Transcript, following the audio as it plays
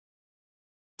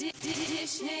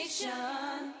Dish Nation.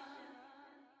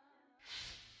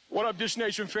 What up, Dish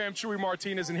Nation fam? Chewy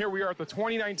Martinez, and here we are at the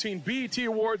 2019 BET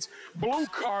Awards blue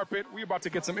carpet. We about to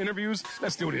get some interviews.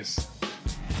 Let's do this.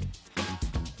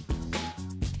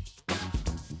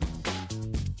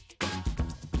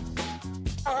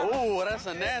 Oh, that's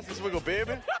a nasty swiggle,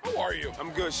 baby. How are you?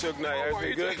 I'm good, Suge Knight.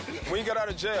 Everything good? When you got out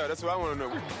of jail, that's what I want to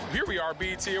know. Here we are,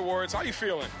 BET Awards. How you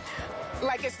feeling?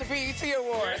 Like it's the BET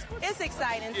Awards. It's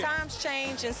exciting. Times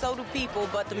change and so do people,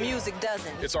 but the music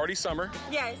doesn't. It's already summer.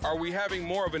 Yes. Are we having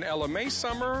more of an LMA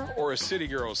summer or a City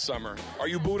Girls summer? Are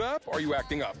you booed up or are you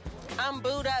acting up? I'm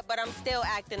booed up, but I'm still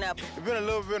acting up. It's been a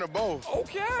little bit of both.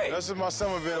 Okay. That's what my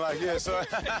summer been like, yeah, so.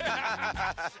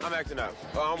 I'm acting up.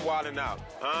 I'm wilding out.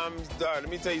 Let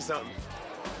me tell you something.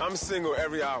 I'm single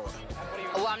every hour.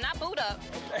 Well, I'm not booed up,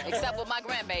 except with my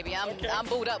grandbaby. I'm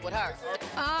booed up with her.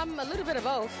 A little bit of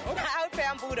both. I would say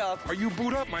I'm booed up. Are you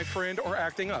booed up, my friend, or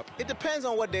acting up? It depends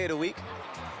on what day of the week.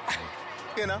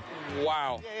 You know?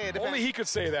 Wow. Yeah, only he could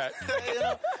say that. You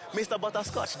know, Mr.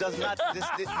 Butterscotch does not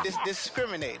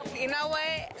discriminate. You know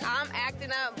what? I'm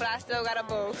acting up, but I still got a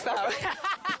boo, so.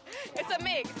 It's a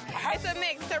mix. It's a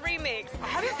mix. It's a remix.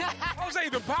 How is that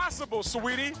even possible,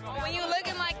 sweetie? When you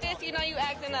looking like this, you know you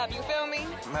acting up. You feel me?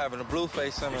 I'm having a blue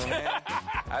face summer, man.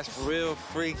 That's real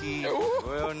freaky,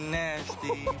 real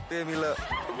nasty. Feel me, look.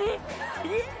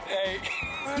 Hey.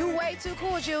 You way too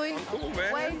cool, Chewy. I'm cool,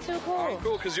 man. Way too cool. I'm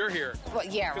cool because you're here. Well,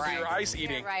 yeah, Because right. you're ice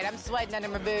eating. Yeah, right. I'm sweating under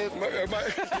my boob.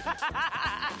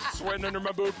 Sweating under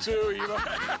my boob too, you know.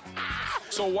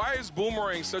 So why is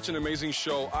Boomerang such an amazing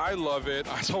show? I love it.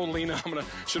 I told Lena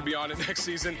should be on it next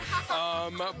season.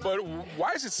 But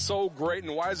why is it so great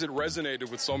and why has it resonated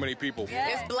with so many people?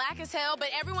 It's black as hell, but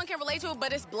everyone can relate to it,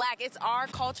 but it's black. It's our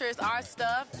culture. It's our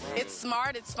stuff. It's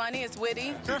smart. It's funny. It's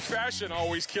witty. Your fashion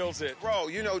always kills it. Bro,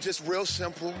 you know, just real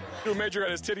simple. Dude, Major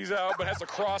got his titties out, but has a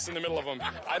cross in the middle of them.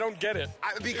 I don't get it.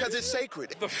 Because it's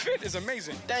sacred. The fit is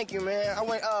amazing. Thank you, man. I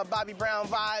went Bobby Brown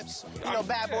vibes. You know,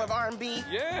 bad boy of R&B.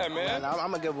 Yeah, man.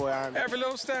 I'm a good boy of R&B. Every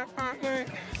little step,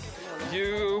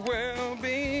 you will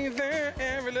be there.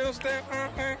 Every little step,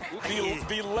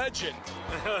 the legend,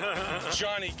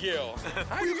 Johnny Gill.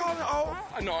 How you calling? Oh,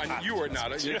 no, you were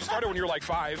not. You started when you were like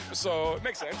 5, so it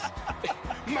makes sense.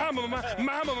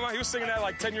 Mama, he was singing that at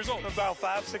like 10 years old. About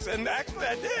 5, 6, and actually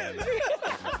I did.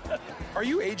 Are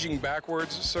you aging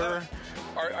backwards, sir?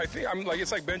 I think I'm like,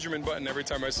 it's like Benjamin Button every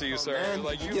time I see you, sir. Man,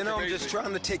 like you know, I'm just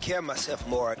trying to take care of myself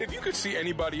more. If you could see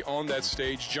anybody on that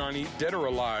stage, Johnny, dead or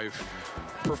alive,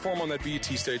 perform on that BET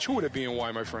stage, who would it be and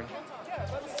why, my friend?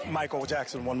 Michael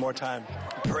Jackson, one more time.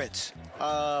 Prince.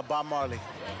 Bob Marley.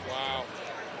 Wow.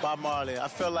 Bob Marley. I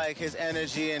feel like his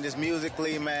energy and just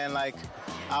musically, man, like,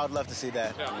 I would love to see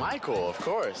that. Yeah. Michael, of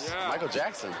course. Yeah. Michael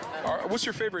Jackson. What's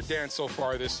your favorite dance so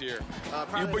far this year?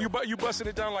 You busted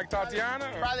it down like Tatiana?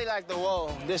 Probably like the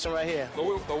whoa. This one right here. The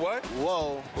what?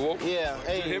 Whoa. Whoa. Yeah.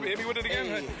 Hey. Hit me with it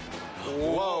again. Hey.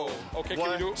 Whoa. Okay,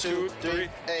 can we do 1, 2, 3.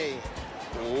 Hey.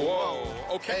 Whoa.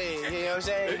 Okay. Hey, you know what I'm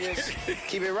saying? Just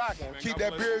keep it rocking. keep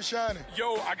that beard shining.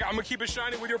 Yo, I'm gonna keep it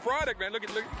shining with your product, man. Look,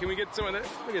 can we get some of that?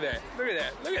 Look at that,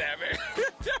 man.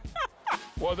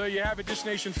 Well, there you have it, Dish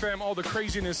Nation fam. All the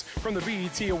craziness from the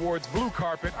BET Awards blue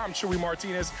carpet. I'm Chewy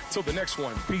Martinez. Till the next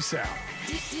one. Peace out.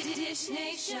 Dish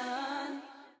Nation.